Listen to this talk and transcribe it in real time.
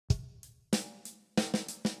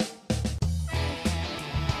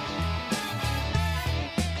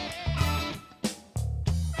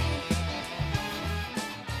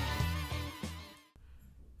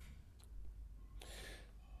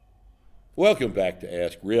Welcome back to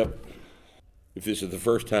Ask Rip. If this is the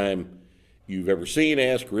first time you've ever seen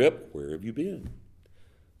Ask Rip, where have you been?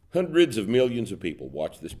 Hundreds of millions of people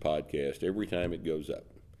watch this podcast every time it goes up.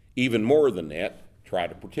 Even more than that, try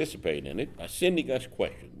to participate in it by sending us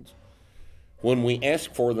questions when we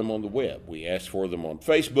ask for them on the web. We ask for them on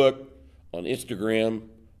Facebook, on Instagram,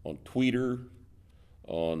 on Twitter,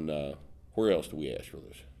 on, where else do we ask for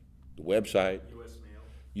this? The website? U.S. mail.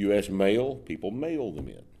 U.S. mail. People mail them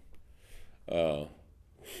in.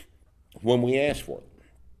 When we ask for them,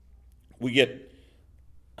 we get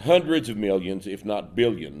hundreds of millions, if not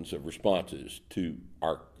billions, of responses to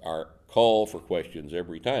our call for questions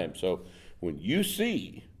every time. So when you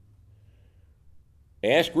see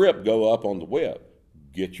Ask Rip go up on the web,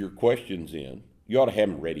 get your questions in. You ought to have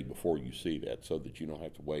them ready before you see that so that you don't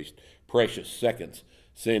have to waste precious seconds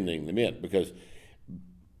sending them in. Because,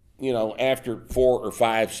 you know, after 4 or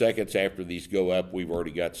 5 seconds after these go up, we've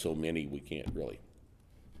already got so many we can't really,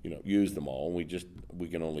 use them all. We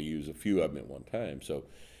can only use a few of them at one time. So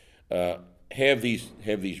have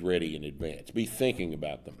these ready in advance. Be thinking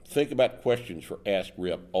about them. Think about questions for Ask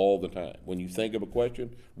Rip all the time. When you think of a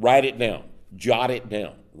question, write it down. Jot it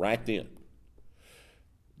down right then.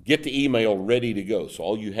 Get the email ready to go. So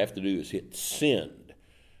all you have to do is hit send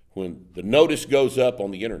when the notice goes up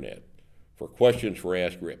on the internet for questions for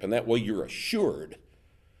Ask Rip. And that way you're assured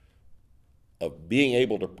of being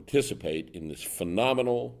able to participate in this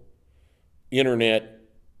phenomenal internet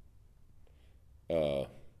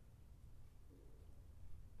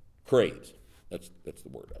craze. That's the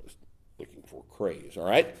word I was looking for, craze, all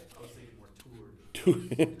right? I was thinking more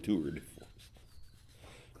tour. Tour de force.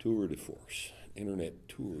 Tour de force. Internet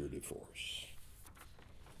tour de force.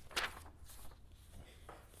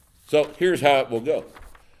 So here's how it will go.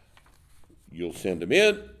 You'll send them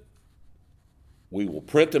in. We will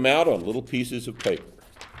print them out on little pieces of paper.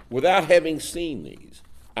 Without having seen these,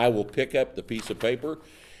 I will pick up the piece of paper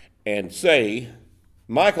and say,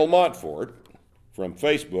 Michael Montfort from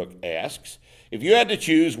Facebook asks, if you had to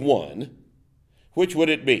choose one, which would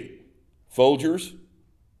it be? Folgers,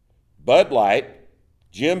 Bud Light,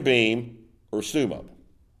 Jim Beam, or Sumo?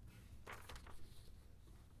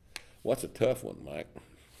 Well, that's a tough one, Mike.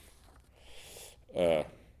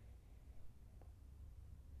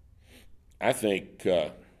 I think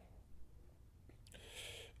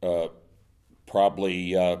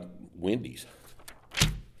probably Wendy's.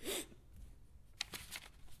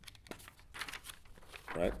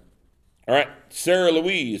 Right? All right, Sarah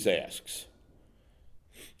Louise asks,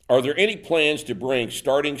 are there any plans to bring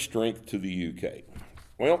starting strength to the UK?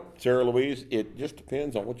 Well, Sarah Louise, it just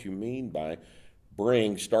depends on what you mean by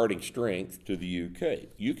bring starting strength to the UK.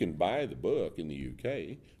 You can buy the book in the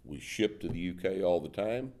UK. We ship to the UK all the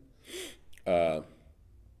time.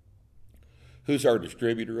 Who's our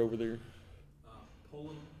distributor over there?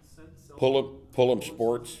 Pullum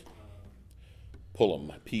Sports.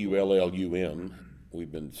 Pullum, Pullum.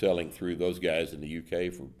 We've been selling through those guys in the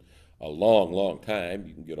UK for a long, long time.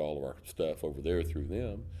 You can get all of our stuff over there through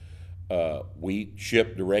them. We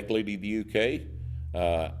ship directly to the UK.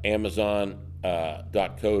 Amazon.co.uk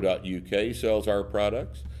sells our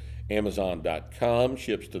products. Amazon.com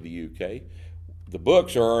ships to the UK. The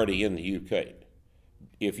books are already in the UK.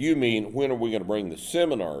 If you mean when are we going to bring the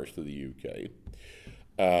seminars to the UK,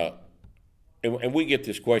 and we get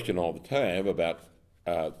this question all the time about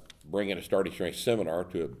bringing a starting strength seminar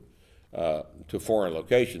to foreign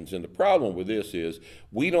locations. And the problem with this is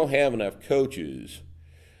we don't have enough coaches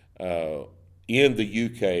in the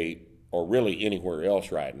UK or really anywhere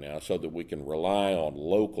else right now so that we can rely on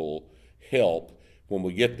local help when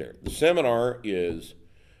we get there. The seminar is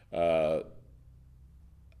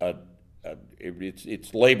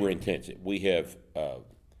it's labor intensive. We have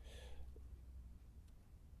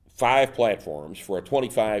 5 platforms. For a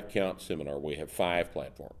 25 count seminar, we have 5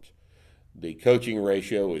 platforms. The coaching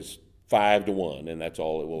ratio is 5 to 1, and that's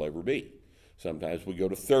all it will ever be. Sometimes we go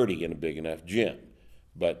to 30 in a big enough gym,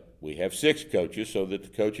 but we have 6 coaches so that the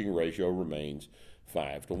coaching ratio remains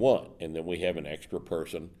 5 to 1. And then we have an extra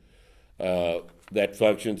person that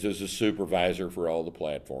functions as a supervisor for all the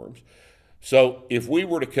platforms. So if we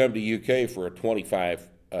were to come to UK for a 25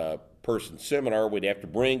 person seminar, we'd have to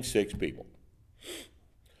bring 6 people.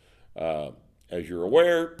 As you're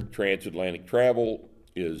aware, transatlantic travel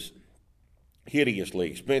is hideously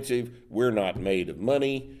expensive. We're not made of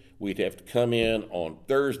money. We'd have to come in on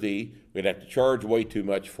Thursday. We'd have to charge way too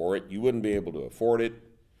much for it. You wouldn't be able to afford it.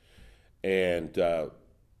 And to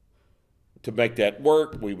make that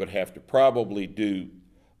work, we would have to probably do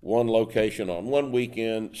one location on one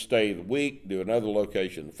weekend, stay the week, do another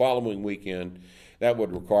location the following weekend. That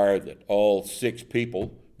would require that all 6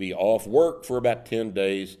 people be off work for about 10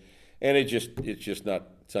 days, and it's just not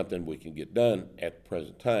something we can get done at the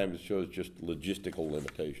present time. It shows just logistical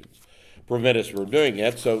limitations prevent us from doing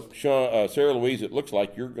that. So, Sarah Louise, it looks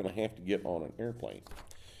like you're going to have to get on an airplane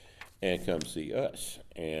and come see us.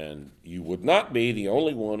 And you would not be the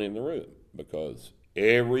only one in the room, because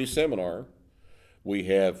every seminar we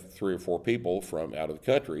have 3 or 4 people from out of the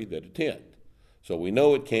country that attend. So we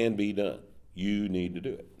know it can be done. You need to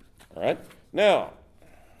do it. All right? Now,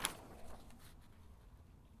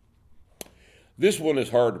 this one is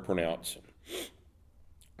hard to pronounce.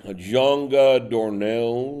 Jonga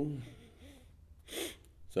Dornell,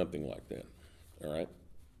 something like that. All right?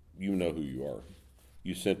 You know who you are.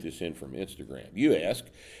 You sent this in from Instagram. You ask,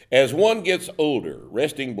 as one gets older,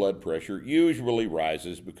 resting blood pressure usually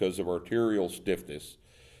rises because of arterial stiffness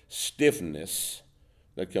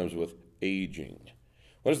that comes with aging.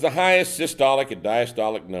 What is the highest systolic and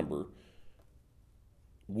diastolic number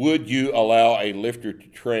would you allow a lifter to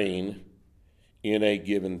train in a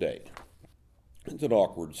given day? It's an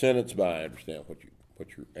awkward sentence, but I understand what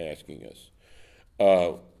you're asking us.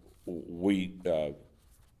 We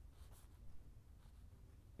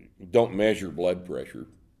don't measure blood pressure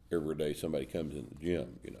every day somebody comes in the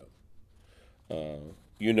gym,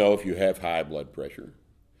 you know if you have high blood pressure.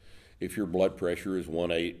 If your blood pressure is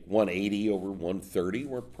 180 over 130,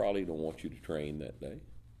 we probably don't want you to train that day.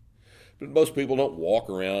 But most people don't walk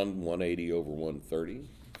around 180 over 130.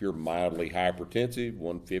 If you're mildly hypertensive,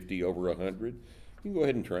 150 over 100, you can go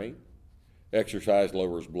ahead and train. Exercise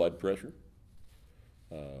lowers blood pressure.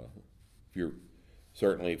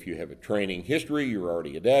 If you have a training history, you're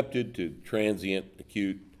already adapted to transient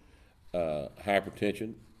acute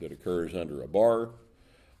hypertension that occurs under a bar.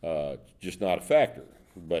 Just not a factor.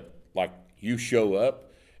 But like you show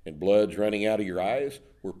up and blood's running out of your eyes,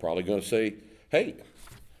 we're probably going to say, hey,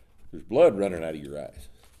 there's blood running out of your eyes.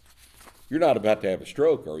 You're not about to have a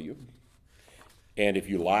stroke, are you? And if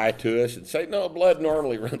you lie to us and say, no, blood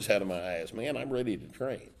normally runs out of my eyes, man, I'm ready to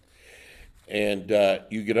train. And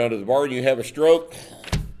you get under the bar and you have a stroke,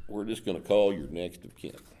 we're just going to call your next of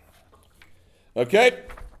kin. Okay?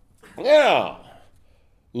 Now,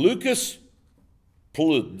 Lucas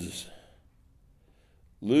Pluds.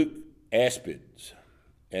 Luke Aspids.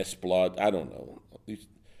 Esplod, I don't know.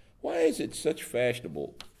 Why is it so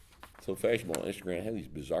fashionable on Instagram, have these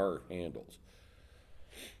bizarre handles?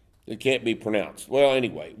 It can't be pronounced. Well,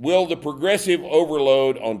 anyway, will the progressive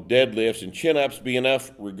overload on deadlifts and chin-ups be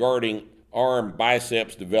enough regarding arm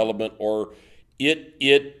biceps development, or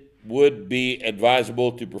it would be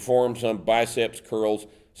advisable to perform some biceps curls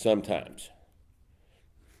sometimes?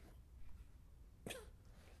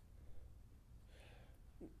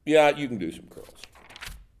 Yeah, you can do some curls.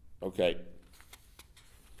 Okay.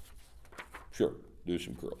 Sure, do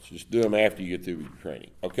some curls. Just do them after you get through your training.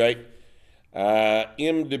 Okay?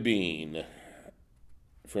 M. DeBean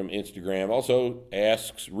from Instagram also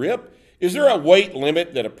asks, Rip, is there a weight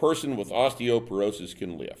limit that a person with osteoporosis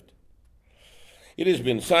can lift? It has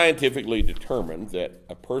been scientifically determined that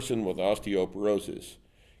a person with osteoporosis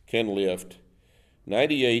can lift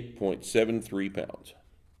 98.73 pounds.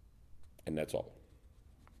 And that's all.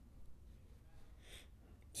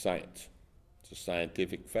 Science. It's a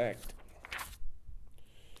scientific fact.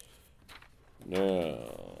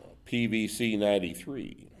 Now, PVC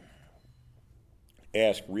 93.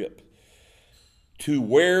 Ask Rip, to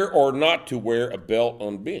wear or not to wear a belt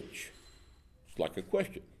on bench? It's like a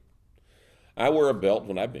question. I wear a belt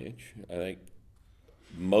when I bench. I think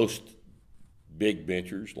most big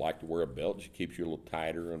benchers like to wear a belt. It keeps you a little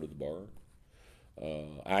tighter under the bar.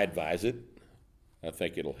 I advise it. I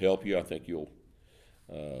think it'll help you. I think you'll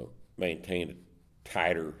maintain a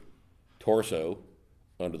tighter torso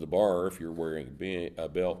under the bar if you're wearing a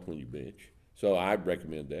belt when you bench. So I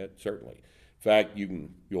recommend that, certainly. In fact,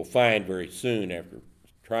 you'll find very soon after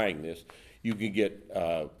trying this, you can get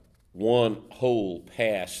one hole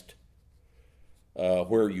past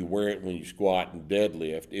where you wear it when you squat and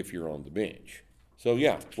deadlift if you're on the bench. So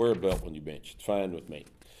yeah, wear a belt when you bench. It's fine with me.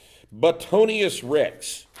 Buttonius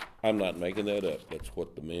Rex. I'm not making that up. That's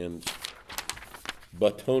what the men's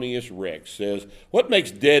Buttonius Rex says. What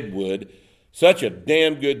makes Deadwood such a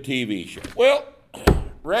damn good TV show? Well,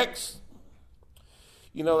 Rex,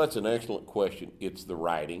 that's an excellent question. It's the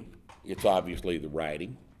writing. It's obviously the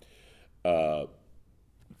writing. The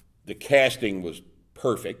casting was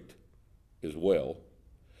perfect as well.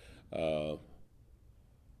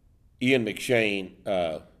 Ian McShane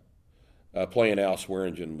playing Al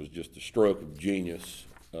Swearingen was just a stroke of genius.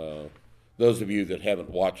 Those of you that haven't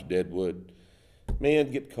watched Deadwood,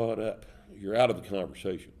 man, get caught up. You're out of the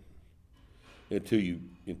conversation. until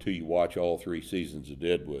you watch all 3 seasons of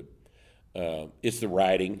Deadwood. It's the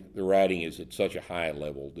writing. The writing is at such a high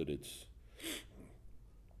level that it's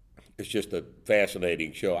just a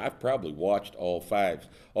fascinating show. I've probably watched all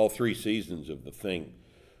 3 seasons of the thing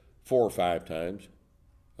 4 or 5 times.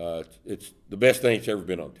 It's the best thing that's ever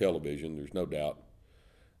been on television. There's no doubt.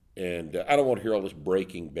 And I don't want to hear all this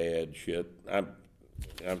Breaking Bad shit.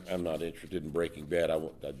 I'm not interested in Breaking Bad.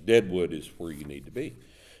 Deadwood is where you need to be.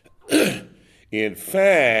 In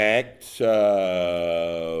fact, you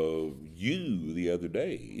the other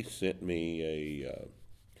day sent me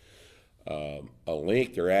a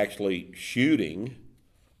link. They're actually shooting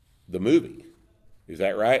the movie. Is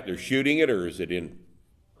that right? They're shooting it, or is it in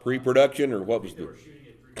pre-production, or what was They the? were shooting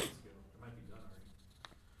it 3 weeks ago. It might be done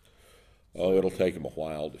already. Oh, it'll take them a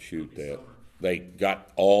while to shoot that. Summer. They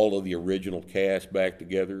got all of the original cast back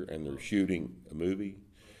together, and they're shooting a movie.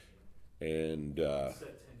 And Set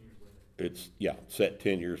 10 set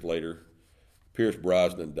 10 years years later. later. Pierce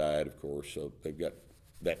Brosnan died, of course, so they've got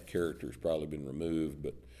that character's probably been removed,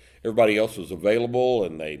 but everybody else was available,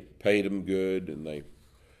 and they paid them good, and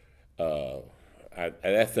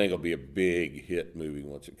that thing will be a big hit movie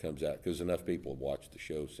once it comes out, because enough people have watched the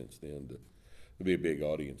show since then to be a big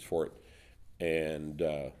audience for it. And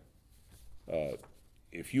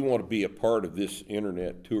if you want to be a part of this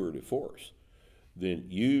internet tour de force, then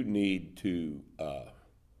you need to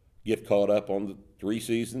get caught up on the 3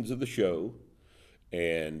 seasons of the show,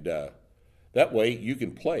 and that way you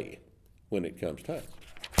can play when it comes time.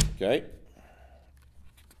 Okay?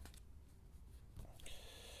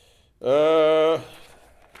 How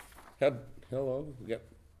long? We got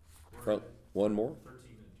one more?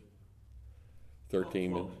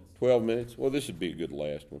 13 minutes. 12 minutes? Well, this would be a good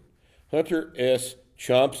last one. Hunter S.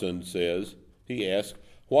 Chompson says, he asks,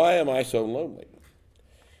 why am I so lonely?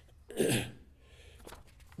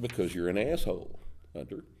 Because you're an asshole,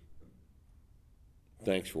 Hunter.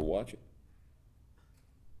 Thanks for watching.